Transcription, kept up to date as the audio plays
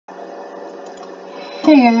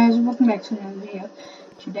Hey guys, welcome back to another video.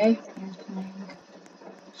 Today I'm playing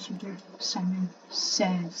Super Simon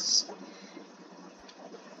Says.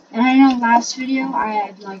 And I know last video I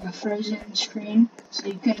had like a frozen screen so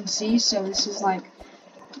you couldn't see, so this is like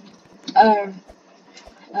a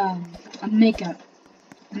makeup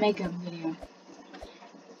video.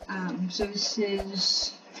 So this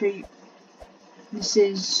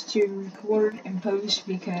is to record and post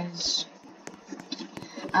because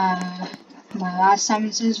my last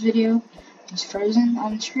Simon Says video was frozen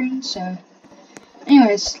on the screen. So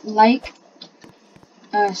anyways, like,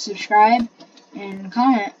 subscribe, and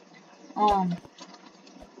comment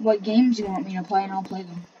what games you want me to play, and I'll play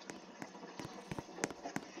them.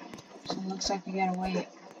 So it looks like we gotta wait.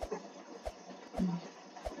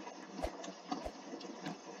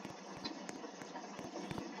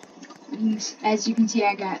 As you can see,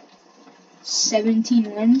 I got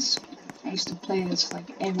 17 wins. I used to play this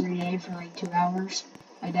like every day for like 2 hours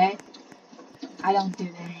a day. I don't do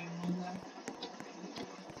that anymore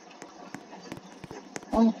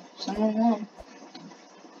though. Oh, someone won.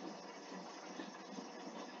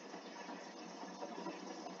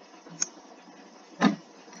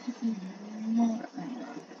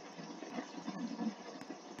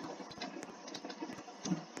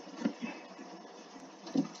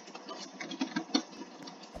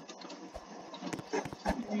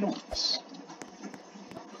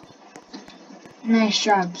 Nice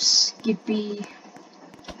job, Skippy.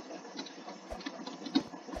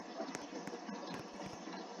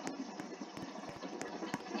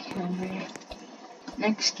 Okay,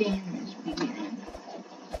 next game is beginning.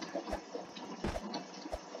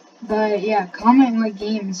 But yeah, comment what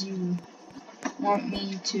games you want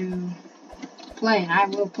me to play, and I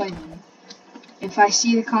will play them. If I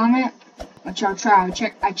see the comment, which I'll try,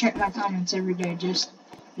 I check my comments every day just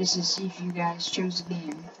to see if you guys chose the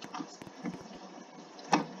game.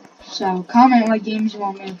 So comment what games you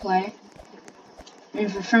want me to play. And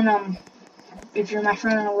if you're my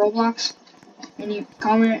friend on Roblox and you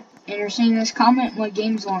comment and you're seeing this, comment what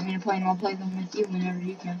games you want me to play, and I'll play them with you whenever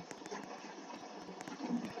you can.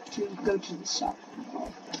 To go to the shop.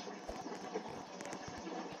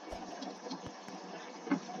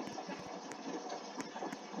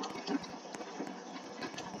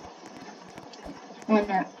 What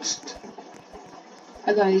next?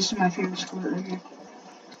 I thought this is my favorite sport right here.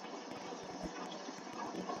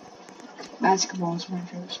 Basketball is my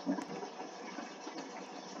favorite sport.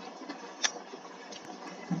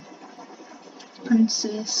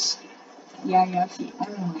 Princess Yaya Feet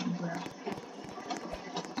online, bro.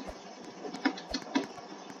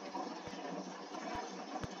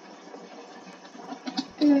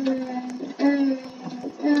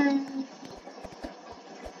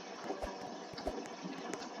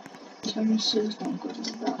 Someone says don't go to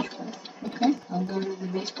the basketball. Okay, I'll go to the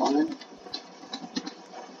baseball then.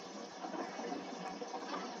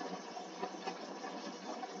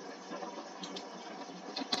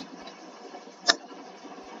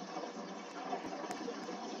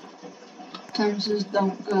 Time says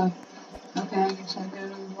don't go. Okay, I guess I'll go to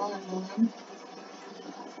the volleyball then.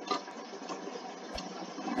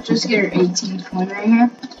 Just get her 18th win right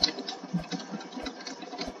here.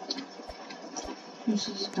 This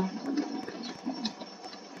is don't go to the baseball.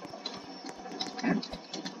 Okay,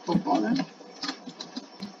 football then.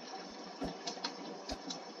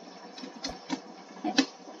 Okay.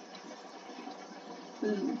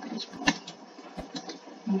 Ooh, baseball.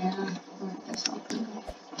 Yeah, that's not good.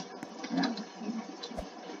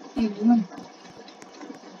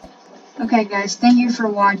 Okay guys, thank you for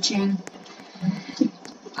watching.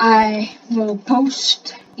 I will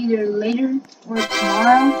post either later or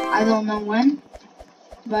tomorrow, I don't know when.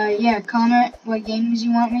 But yeah, comment what games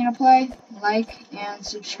you want me to play, like, and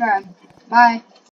subscribe. Bye.